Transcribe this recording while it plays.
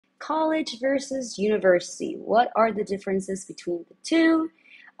college versus university. What are the differences between the two?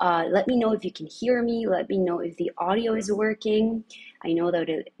 Let me know if you can hear me. Let me know if the audio is working. I know that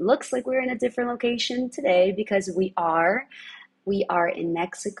it looks like we're in a different location today because we are in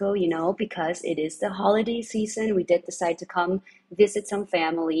Mexico, because it is the holiday season. We did decide to come visit some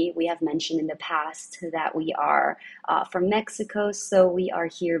family. We have mentioned in the past that we are from Mexico, so we are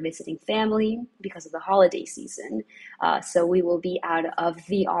here visiting family because of the holiday season. So we will be out of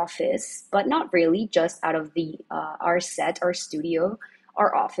the office, but not really, just out of the our set, our studio,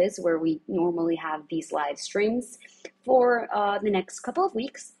 our office where we normally have these live streams for the next couple of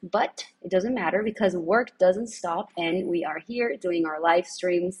weeks, but it doesn't matter because work doesn't stop and we are here doing our live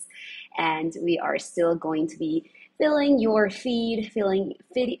streams and we are still going to be filling your feeding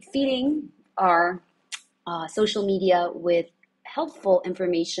our social media with helpful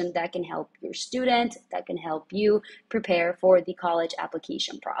information that can help your student, that can help you prepare for the college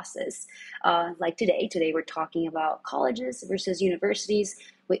application process. Like today we're talking about colleges versus universities.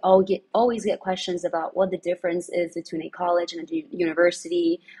 We always get questions about what the difference is between a college and a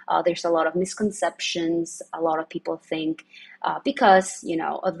university. There's a lot of misconceptions. A lot of people think because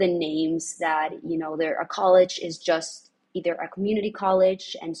of the names that a college is just either a community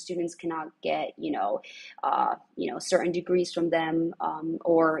college and students cannot get certain degrees from them,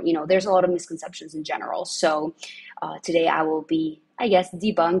 or there's a lot of misconceptions in general. So today I will be, I guess,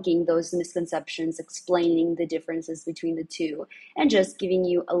 debunking those misconceptions, explaining the differences between the two, and just giving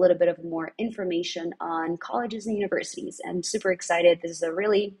you a little bit of more information on colleges and universities. I'm super excited. This is a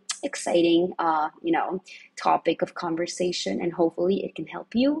really exciting topic of conversation, and hopefully it can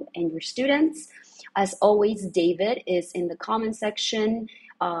help you and your students. As always, David is in the comment section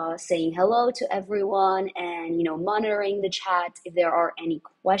saying hello to everyone and monitoring the chat. If there are any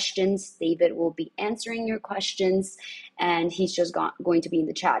questions, David will be answering your questions, and he's just going to be in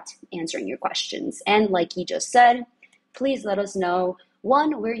the chat answering your questions. And like he just said, please let us know,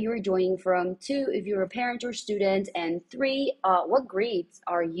 1, where you're joining from, 2, if you're a parent or student, and 3, what grades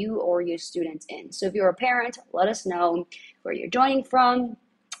are you or your student in. So if you're a parent, let us know where you're joining from,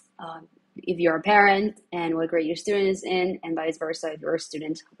 if you're a parent, and what grade your student is in, and vice versa. If you're a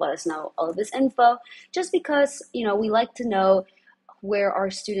student, let us know all of this info, just because we like to know where our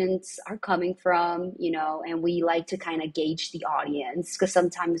students are coming from, and we like to kind of gauge the audience, because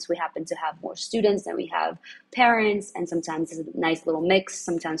sometimes we happen to have more students than we have parents, and sometimes it's a nice little mix.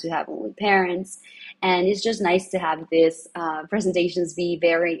 Sometimes we have only parents, and it's just nice to have this presentations be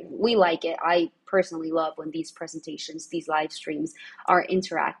we like it. I personally love when these presentations, these live streams are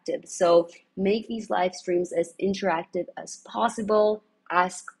interactive. So make these live streams as interactive as possible.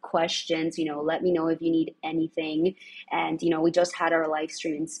 Ask questions, let me know if you need anything. And, we just had our live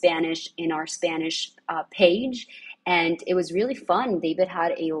stream in Spanish in our Spanish page, and it was really fun. David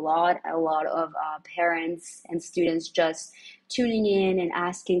had a lot of parents and students just tuning in and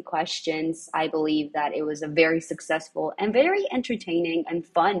asking questions. I believe that it was a very successful and very entertaining and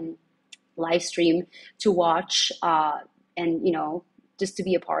fun live stream to watch, and just to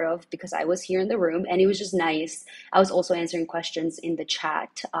be a part of, because I was here in the room and it was just nice. I was also answering questions in the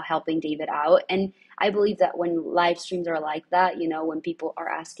chat, helping David out. And I believe that when live streams are like that, when people are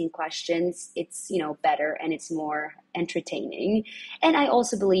asking questions, it's, better and it's more entertaining. And I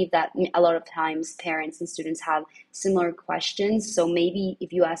also believe that a lot of times parents and students have similar questions. So maybe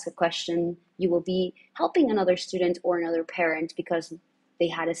if you ask a question, you will be helping another student or another parent because they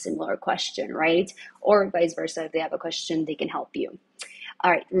had a similar question, right? Or vice versa, if they have a question, they can help you. All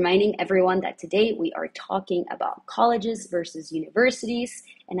right, reminding everyone that today we are talking about colleges versus universities,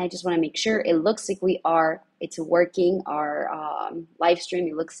 and I just want to make sure it looks like it's working, our live stream.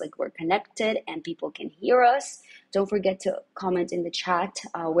 It looks like we're connected and people can hear us. Don't forget to comment in the chat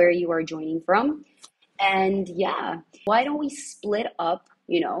where you are joining from. And yeah, why don't we split up,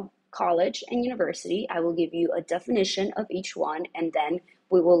 college and university? I will give you a definition of each one, and then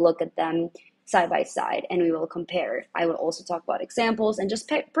we will look at them side by side and we will compare. I will also talk about examples and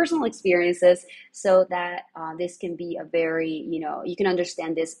just personal experiences so that this can be a very, you can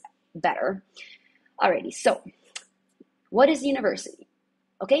understand this better. Alrighty, so what is university?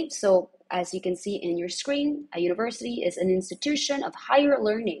 Okay, so as you can see in your screen, a university is an institution of higher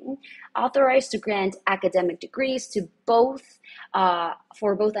learning authorized to grant academic degrees to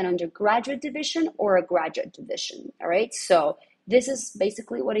for both an undergraduate division or a graduate division. All right, so this is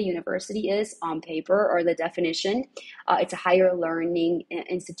basically what a university is on paper, or the definition. It's a higher learning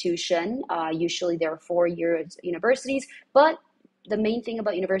institution. Usually there are 4-year universities, but the main thing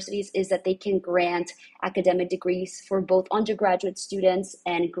about universities is that they can grant academic degrees for both undergraduate students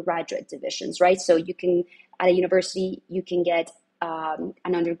and graduate divisions, right? So you can, at a university, you can get an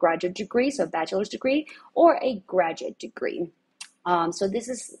undergraduate degree, so a bachelor's degree, or a graduate degree. So this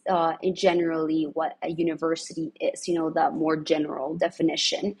is generally what a university is, the more general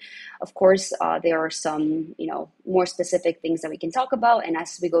definition. Of course, there are some, more specific things that we can talk about. And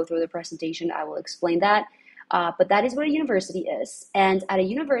as we go through the presentation, I will explain that. But that is what a university is. And at a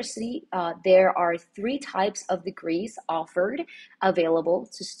university, there are three types of degrees offered available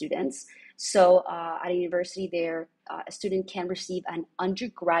to students. So at a university, a student can receive an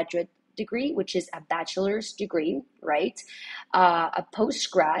undergraduate degree, which is a bachelor's degree, right? A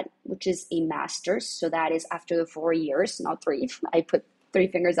postgrad, which is a master's. So that is after the 4 years, not three. I put three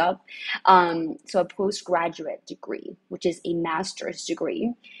fingers up. So a postgraduate degree, which is a master's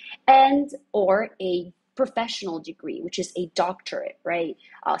degree, or a professional degree, which is a doctorate, right?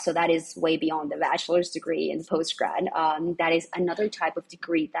 So that is way beyond the bachelor's degree and postgrad. That is another type of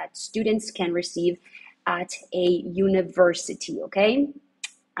degree that students can receive at a university, okay?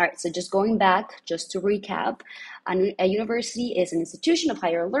 All right, so just going back, just to recap, a university is an institution of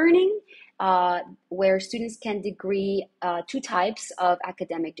higher learning where students can degree two types of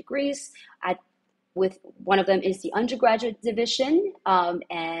academic degrees. With one of them is the undergraduate division,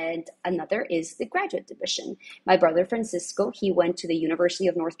 and another is the graduate division. My brother Francisco, he went to the University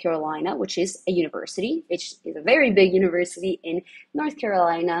of North Carolina, which is a university. It is a very big university in North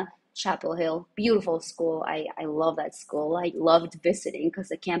Carolina. Chapel Hill, beautiful school. I love that school. I loved visiting because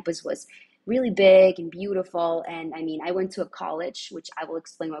the campus was really big and beautiful. And I mean, I went to a college, which I will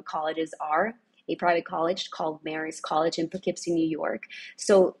explain what colleges are, a private college called Marist College in Poughkeepsie, New York.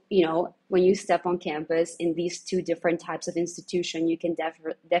 So, when you step on campus in these two different types of institution, you can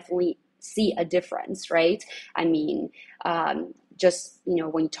definitely see a difference, right? I mean, just,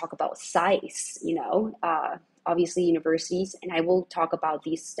 when you talk about size, obviously universities, and I will talk about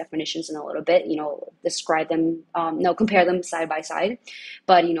these definitions in a little bit, describe them, compare them side by side.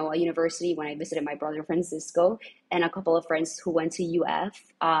 But, a university, when I visited my brother Francisco and a couple of friends who went to UF,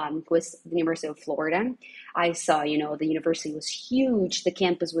 who was the University of Florida, I saw, the university was huge. The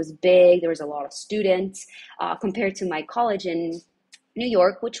campus was big. There was a lot of students compared to my college in New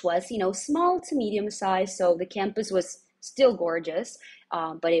York, which was, small to medium size. So the campus was still gorgeous,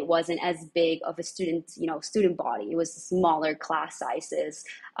 but it wasn't as big of a student body. It was smaller class sizes,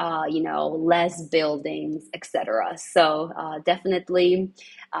 less buildings, etc. So definitely,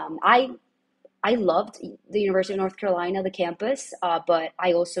 I loved the University of North Carolina, the campus, but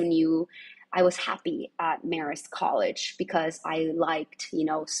I also knew I was happy at Marist College because I liked,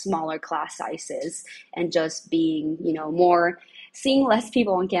 smaller class sizes and just being, seeing less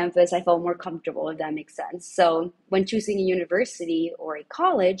people on campus. I felt more comfortable, if that makes sense. So when choosing a university or a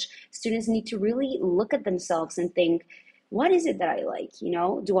college, students need to really look at themselves and think, what is it that I like?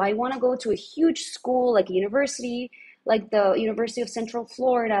 Do I want to go to a huge school like a university, like the University of Central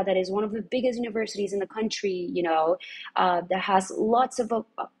Florida, that is one of the biggest universities in the country, that has lots of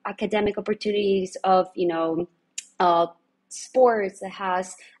academic opportunities of, sports, that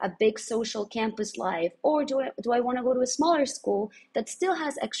has a big social campus life? Or do I want to go to a smaller school that still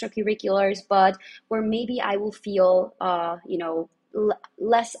has extracurriculars, but where maybe I will feel,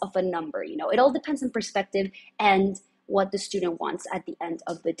 less of a number? It all depends on perspective and what the student wants at the end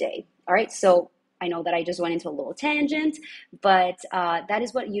of the day. All right, so I know that I just went into a little tangent, but that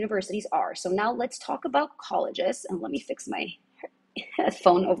is what universities are. So now let's talk about colleges, and let me fix my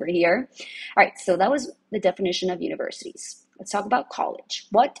phone over here. All right, so that was the definition of universities. Let's talk about college.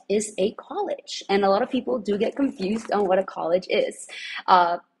 What is a college? And a lot of people do get confused on what a college is,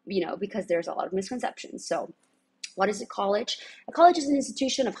 because there's a lot of misconceptions. So what is a college? A college is an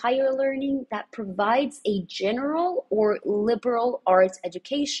institution of higher learning that provides a general or liberal arts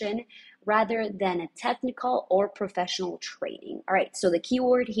education rather than a technical or professional training. All right, so the key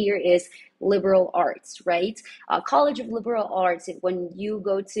word here is liberal arts, right? College of Liberal Arts, when you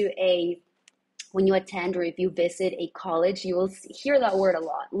attend or if you visit a college, you will hear that word a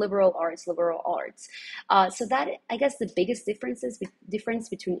lot, liberal arts, liberal arts. So that, I guess the biggest difference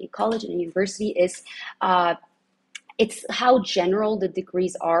between a college and a university is it's how general the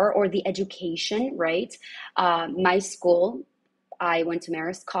degrees are, or the education, right? My school, I went to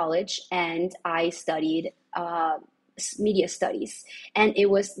Marist College and I studied media studies, and it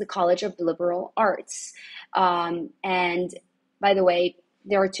was the College of Liberal Arts. And by the way,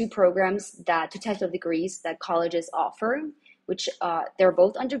 there are two types of degrees that colleges offer, which they're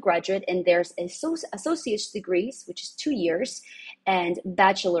both undergraduate, and there's associate's degrees, which is 2 years, and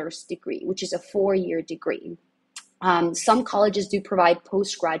bachelor's degree, which is a 4-year degree. Some colleges do provide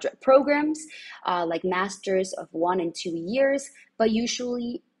postgraduate programs, like masters of 1 and 2 years, but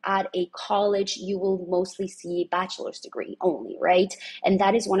usually at a college, you will mostly see bachelor's degree only, right? And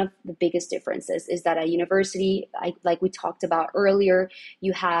that is one of the biggest differences, is that at university, like we talked about earlier,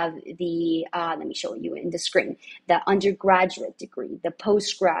 you have the, let me show you in the screen, the undergraduate degree, the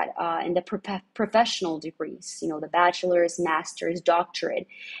postgrad, and the professional degrees, the bachelor's, master's, doctorate.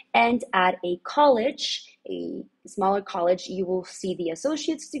 And at a college, a smaller college, you will see the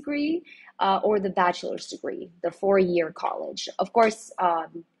associate's degree, or the bachelor's degree, the 4-year college. Of course,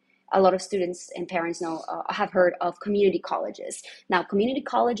 a lot of students and parents have heard of community colleges. Now, community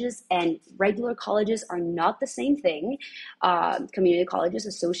colleges and regular colleges are not the same thing. Community colleges,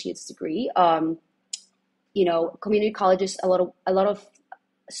 associate's degree. Community colleges, a lot of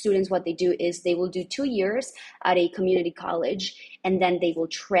students, what they do is they will do 2 years at a community college, and then they will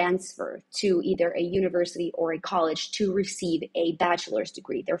transfer to either a university or a college to receive a bachelor's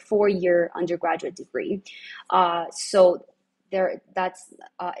degree, their 4-year undergraduate degree. So that's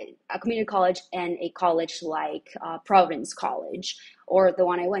a community college, and a college like Providence College, or the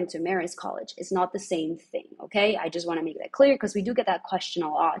one I went to, Marist College, is not the same thing. Okay, I just want to make that clear because we do get that question a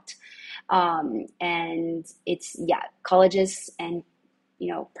lot. And it's, yeah, colleges and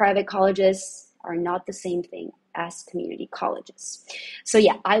private colleges are not the same thing as community colleges. So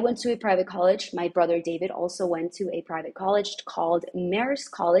yeah, I went to a private college. My brother David also went to a private college called Marist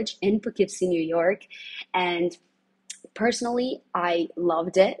College in Poughkeepsie, New York. And personally, I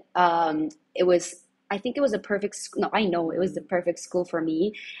loved it. I think it was a perfect school. No, I know it was the perfect school for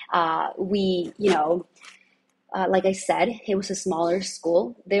me. Like I said, it was a smaller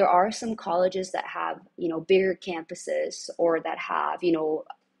school. There are some colleges that have, bigger campuses, or that have, the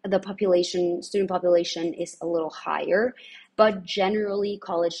student population is a little higher. But generally,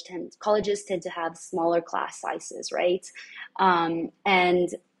 colleges tend to have smaller class sizes, right? And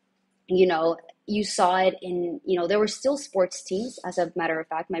you saw it in, there were still sports teams. As a matter of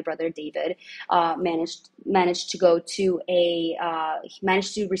fact, my brother David managed to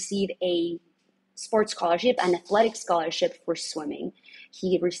receive a sports scholarship, an athletic scholarship for swimming.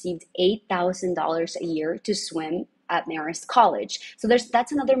 He received $8,000 a year to swim at Marist College. So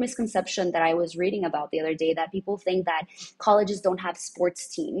that's another misconception that I was reading about the other day, that people think that colleges don't have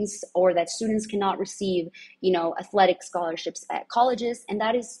sports teams, or that students cannot receive, athletic scholarships at colleges. And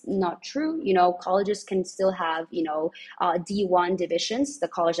that is not true. Colleges can still have, D1 divisions. The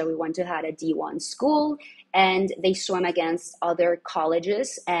college that we went to had a D1 school, and they swim against other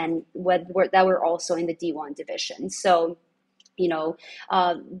colleges and that were also in the D1 division. So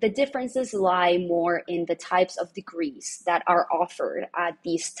the differences lie more in the types of degrees that are offered at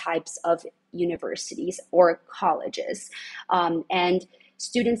these types of universities or colleges. And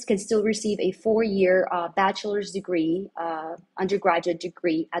students can still receive a 4-year bachelor's degree, undergraduate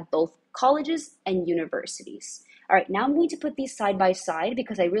degree at both colleges and universities. All right, now I'm going to put these side by side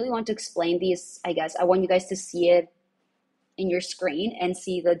because I really want to explain these. I guess I want you guys to see it in your screen and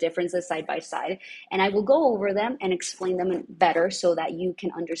see the differences side by side. And I will go over them and explain them better so that you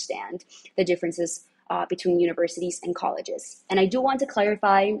can understand the differences between universities and colleges. And I do want to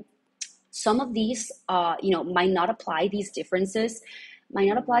clarify, some of these, might not apply, these differences might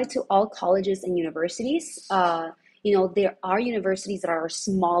not apply to all colleges and universities. There are universities that are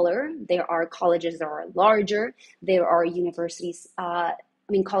smaller, there are colleges that are larger, there are universities,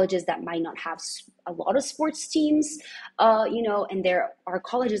 colleges that might not have a lot of sports teams, and there are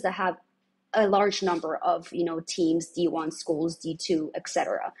colleges that have a large number of, teams, D1 schools, D2,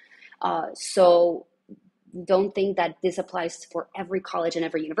 etc. So don't think that this applies for every college and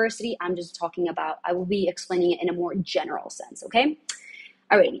every university. I will be explaining it in a more general sense, okay?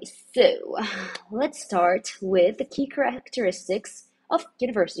 Alrighty, so let's start with the key characteristics of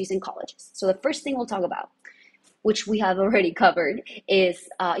universities and colleges. So the first thing we'll talk about, which we have already covered, is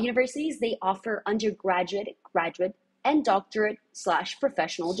universities. They offer undergraduate, graduate, and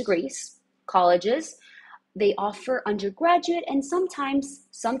doctorate/professional degrees. Colleges, they offer undergraduate and sometimes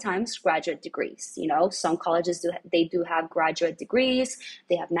graduate degrees. Some colleges do have graduate degrees.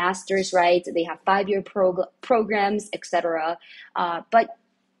 They have masters, right? They have 5-year programs, etc. But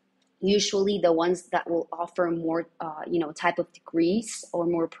usually the ones that will offer more, type of degrees or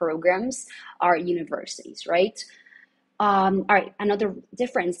more programs are universities, right? All right, another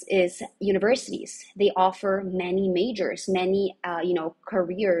difference is universities. They offer many majors, many,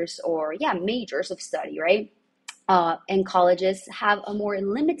 careers, or majors of study, right? And colleges have a more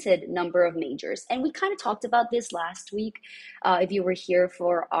limited number of majors. And we kind of talked about this last week, if you were here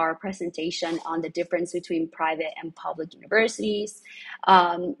for our presentation on the difference between private and public universities.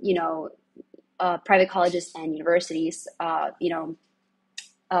 Private colleges and universities,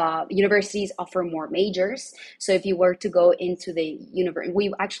 universities offer more majors. So if you were to go into the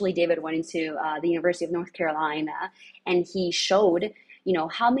university, David went into the University of North Carolina, and he showed,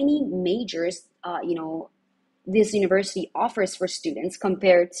 how many majors, this university offers for students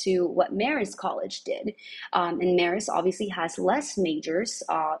compared to what Marist College did. And Marist obviously has less majors,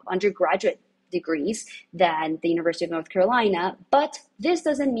 undergraduate degrees, than the University of North Carolina. But this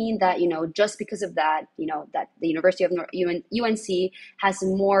doesn't mean that, just because of that, that the University of UNC has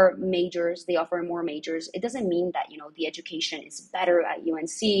more majors, they offer more majors. It doesn't mean that, the education is better at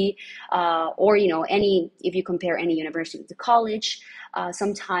UNC, or, if you compare any university to college.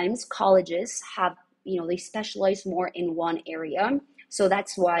 Sometimes colleges have, they specialize more in one area. So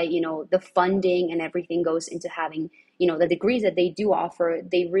that's why, the funding and everything goes into having, the degrees that they do offer.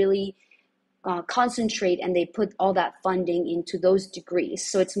 They really concentrate, and they put all that funding into those degrees.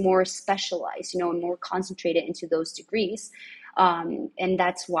 So it's more specialized, and more concentrated into those degrees. And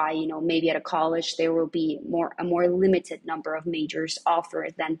that's why, maybe at a college, there will be a more limited number of majors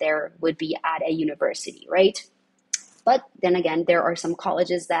offered than there would be at a university, right? But then again, there are some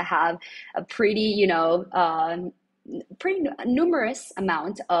colleges that have a pretty, pretty numerous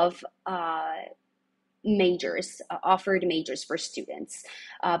amount of majors, offered majors for students.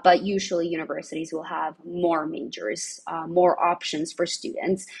 But usually universities will have more majors, more options for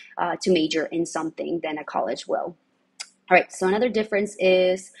students to major in something than a college will. All right, so another difference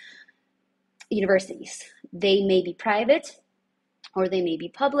is universities. They may be private or they may be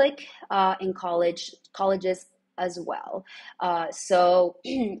public, in colleges as well. So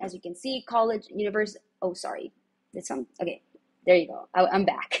as you can see, okay, there you go. I'm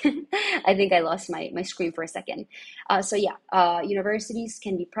back. I think I lost my screen for a second. So yeah, universities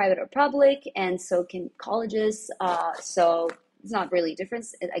can be private or public, and so can colleges. So it's not really a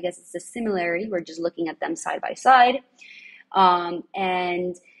difference. I guess it's a similarity. We're just looking at them side by side.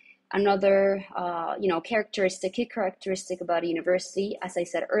 And another, key characteristic about a university, as I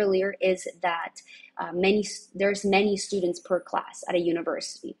said earlier, is that there's many students per class at a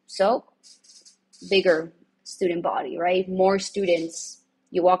university. So bigger student body, right? More students.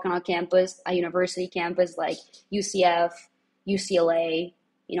 You walk on a university campus like UCF, UCLA,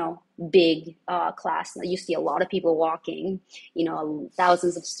 big class. You see a lot of people walking,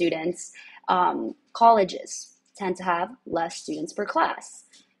 thousands of students. Colleges tend to have less students per class.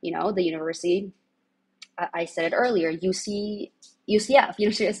 The university, I said it earlier, UCF,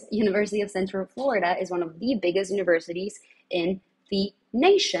 University of Central Florida, is one of the biggest universities in the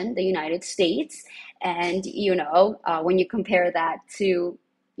nation, the United States. And, when you compare that to,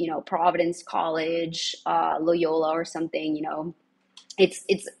 Providence College, Loyola or something,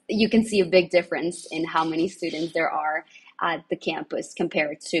 it's you can see a big difference in how many students there are at the campus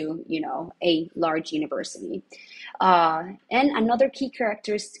compared to, a large university. And another key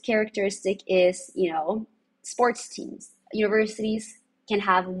characteristic is, sports teams. Universities tend to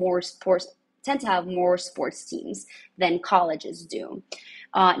have more sports teams than colleges do.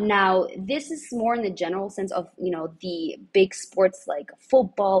 Now, this is more in the general sense of, the big sports like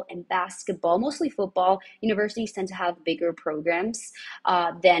football and basketball, mostly football. Universities tend to have bigger programs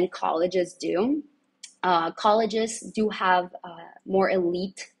than colleges do. Colleges do have more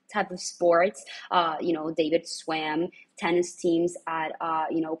elite type of sports. David swam. Tennis teams at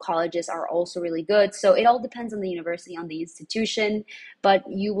colleges are also really good. So it all depends on the university, on the institution, but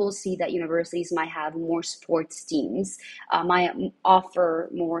you will see that universities might have more sports teams, might offer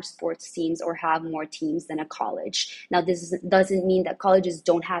more sports teams or have more teams than a college. Now, doesn't mean that colleges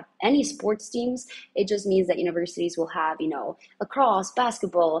don't have any sports teams. It just means that universities will have, lacrosse,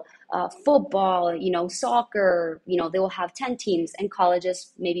 basketball, football, soccer, they will have 10 teams, and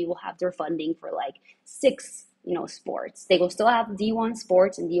colleges maybe will have their funding for like 6 sports. They will still have D1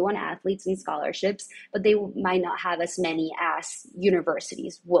 sports and D1 athletes and scholarships, but they might not have as many as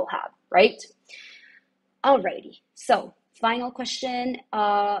universities will have, right? Alrighty. So final question,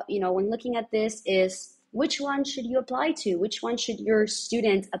 when looking at this is, which one should you apply to? Which one should your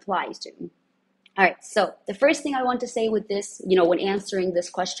student apply to? All right, so the first thing I want to say with this, when answering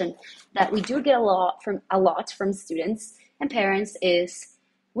this question, that we do get a lot from students and parents is,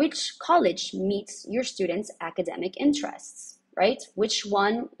 which college meets your students' academic interests, right? Which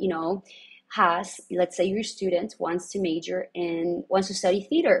one, has, let's say your student wants to study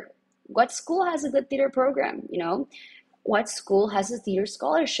theater. What school has a good theater program, What school has a theater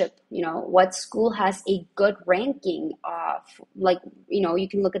scholarship? What school has a good ranking? You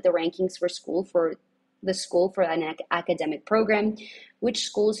can look at the rankings for the school for an academic program. Which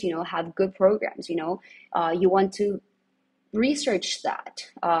schools, have good programs? You want to research that.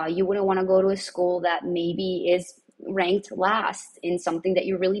 You wouldn't want to go to a school that maybe is ranked last in something that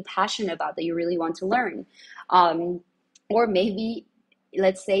you're really passionate about, that you really want to learn. Um, or maybe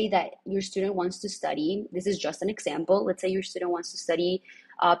let's say that your student wants to study, this is just an example, let's say your student wants to study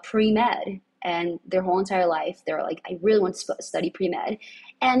pre-med, and their whole entire life they're like, I really want to study pre-med,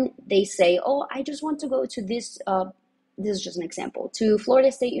 and they say, oh, I just want to go to this is just an example, to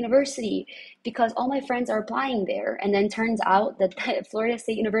Florida State University because all my friends are applying there. And then turns out that Florida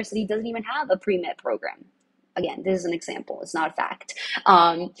State University doesn't even have a pre-med program. Again, this is an example, it's not a fact.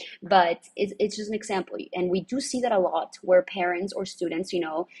 But it's just an example. And we do see that a lot where parents or students,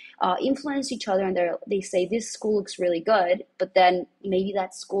 influence each other, and they say this school looks really good, but then maybe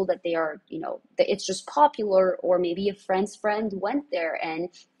that school that they are, it's just popular, or maybe a friend's friend went there and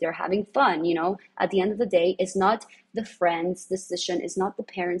they're having fun. At the end of the day, it's not the friend's decision, it's not the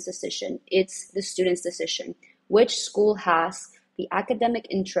parent's decision, it's the student's decision. Which school has the academic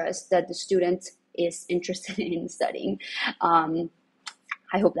interest that the student is interested in studying? I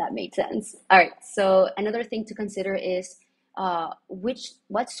hope that made sense. All right, so another thing to consider is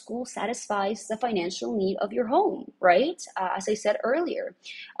what school satisfies the financial need of your home, right? As I said earlier,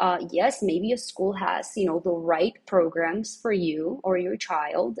 yes, maybe a school has, the right programs for you or your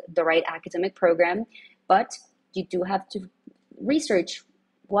child, the right academic program, but you do have to research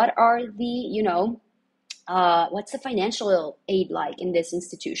what are what's the financial aid like in this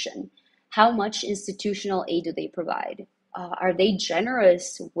institution? How much institutional aid do they provide? Are they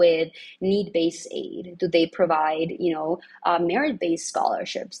generous with need-based aid? Do they provide, merit-based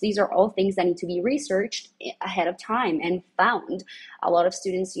scholarships? These are all things that need to be researched ahead of time and found. A lot of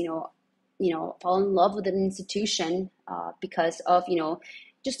students, fall in love with an institution because of,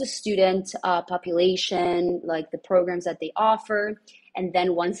 just the student population, like the programs that they offer. And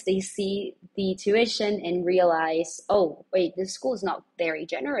then once they see the tuition and realize, oh, wait, this school is not very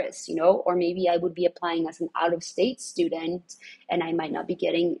generous, or maybe I would be applying as an out-of-state student and I might not be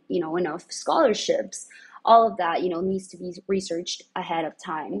getting, enough scholarships. All of that, needs to be researched ahead of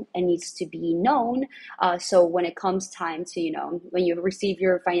time and needs to be known. So when it comes time to, when you receive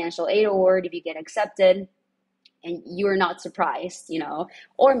your financial aid award, if you get accepted, and you're not surprised,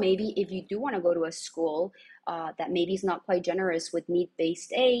 or maybe if you do want to go to a school that maybe is not quite generous with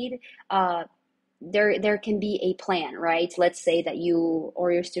need-based aid, there can be a plan, right? Let's say that you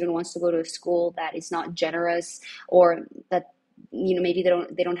or your student wants to go to a school that is not generous, or that maybe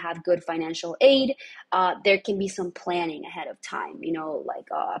they don't have good financial aid. There can be some planning ahead of time, like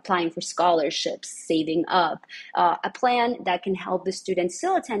applying for scholarships, saving up, a plan that can help the students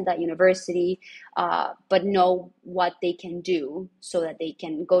still attend that university, but know what they can do so that they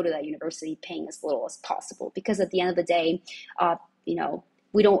can go to that university paying as little as possible. Because at the end of the day, you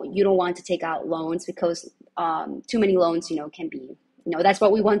don't want to take out loans, because too many loans, can be, that's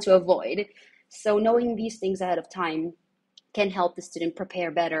what we want to avoid. So knowing these things ahead of time can help the student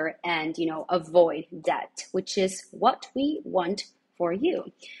prepare better and, avoid debt, which is what we want for you.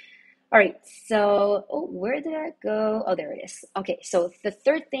 All right, so where did I go? Oh, there it is. Okay, so the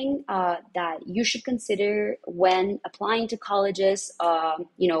third thing that you should consider when applying to colleges,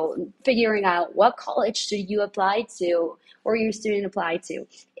 figuring out what college should you apply to or your student apply to,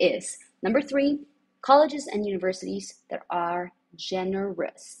 is number 3, colleges and universities that are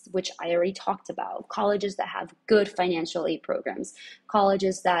generous, which I already talked about. Colleges that have good financial aid programs,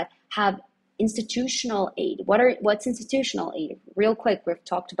 colleges that have institutional aid. What's institutional aid? Real quick, we've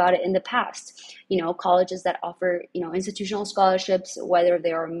talked about it in the past. Colleges that offer, institutional scholarships, whether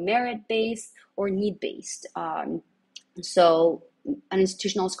they are merit-based or need-based. So an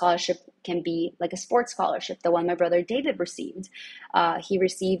institutional scholarship can be like a sports scholarship, the one my brother David received. He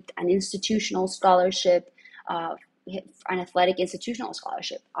received an institutional scholarship, an athletic institutional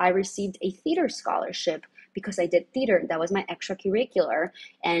scholarship. I received a theater scholarship because I did theater. That was my extracurricular.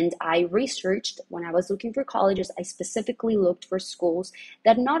 And I researched, when I was looking for colleges, I specifically looked for schools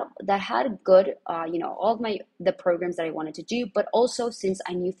that had good, all of the programs that I wanted to do. But also, since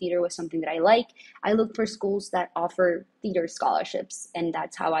I knew theater was something that I like, I looked for schools that offer theater scholarships. And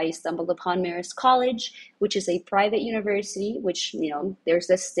that's how I stumbled upon Marist College, which is a private university, which, there's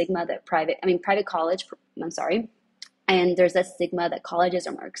this stigma that private college, and there's that stigma that colleges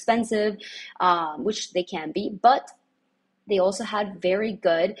are more expensive, which they can be, but they also had very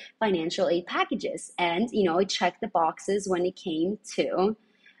good financial aid packages. And, it checked the boxes when it came to,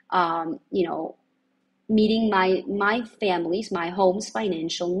 meeting my home's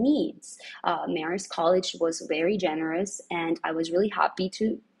financial needs. Marist College was very generous, and I was really happy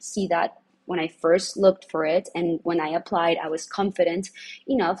to see that when I first looked for it, and when I applied, I was confident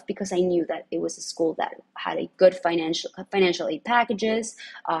enough because I knew that it was a school that had a good financial aid packages.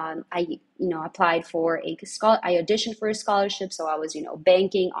 I applied for I auditioned for a scholarship, so I was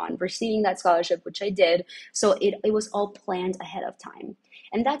banking on receiving that scholarship, which I did. So it was all planned ahead of time.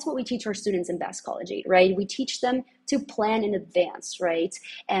 And that's what we teach our students in Best College 8, right? We teach them to plan in advance, right?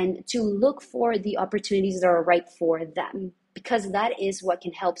 And to look for the opportunities that are right for them. Because that is what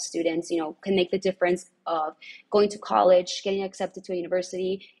can help students, can make the difference of going to college, getting accepted to a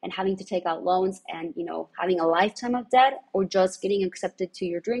university, and having to take out loans and, having a lifetime of debt, or just getting accepted to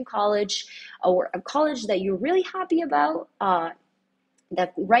your dream college or a college that you're really happy about. The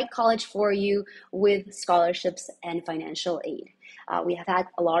right college for you with scholarships and financial aid. We have had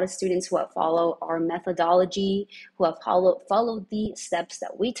a lot of students who have followed our methodology, who have followed the steps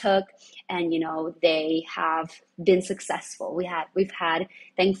that we took, and they have been successful.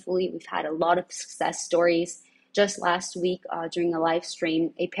 Thankfully, we've had a lot of success stories. Just last week, during a live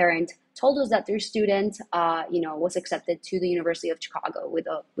stream, a parent told us that their student, was accepted to the University of Chicago,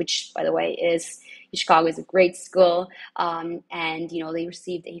 which, by the way, Chicago is a great school, and they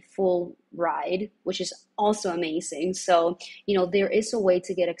received a full ride, which is also amazing. So there is a way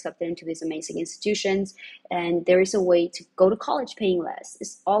to get accepted into these amazing institutions, and there is a way to go to college paying less.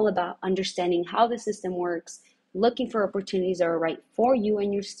 It's all about understanding how the system works, looking for opportunities that are right for you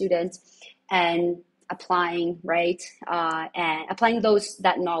and your students, and applying, right? And applying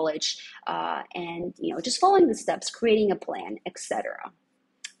that knowledge, and just following the steps, creating a plan, etc.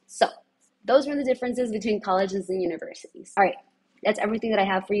 So those are the differences between colleges and universities. All right, that's everything that I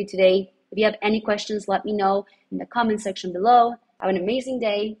have for you today. If you have any questions, let me know in the comment section below. Have an amazing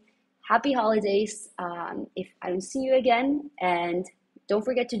day. Happy holidays. If I don't see you again, and don't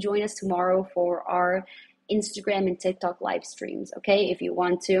forget to join us tomorrow for our Instagram and TikTok live streams. Okay, if you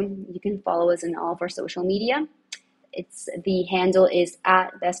want to, you can follow us in all of our social media. The handle is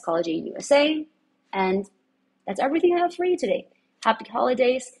at Best College 8 USA, and that's everything I have for you today. Happy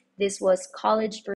holidays. This was College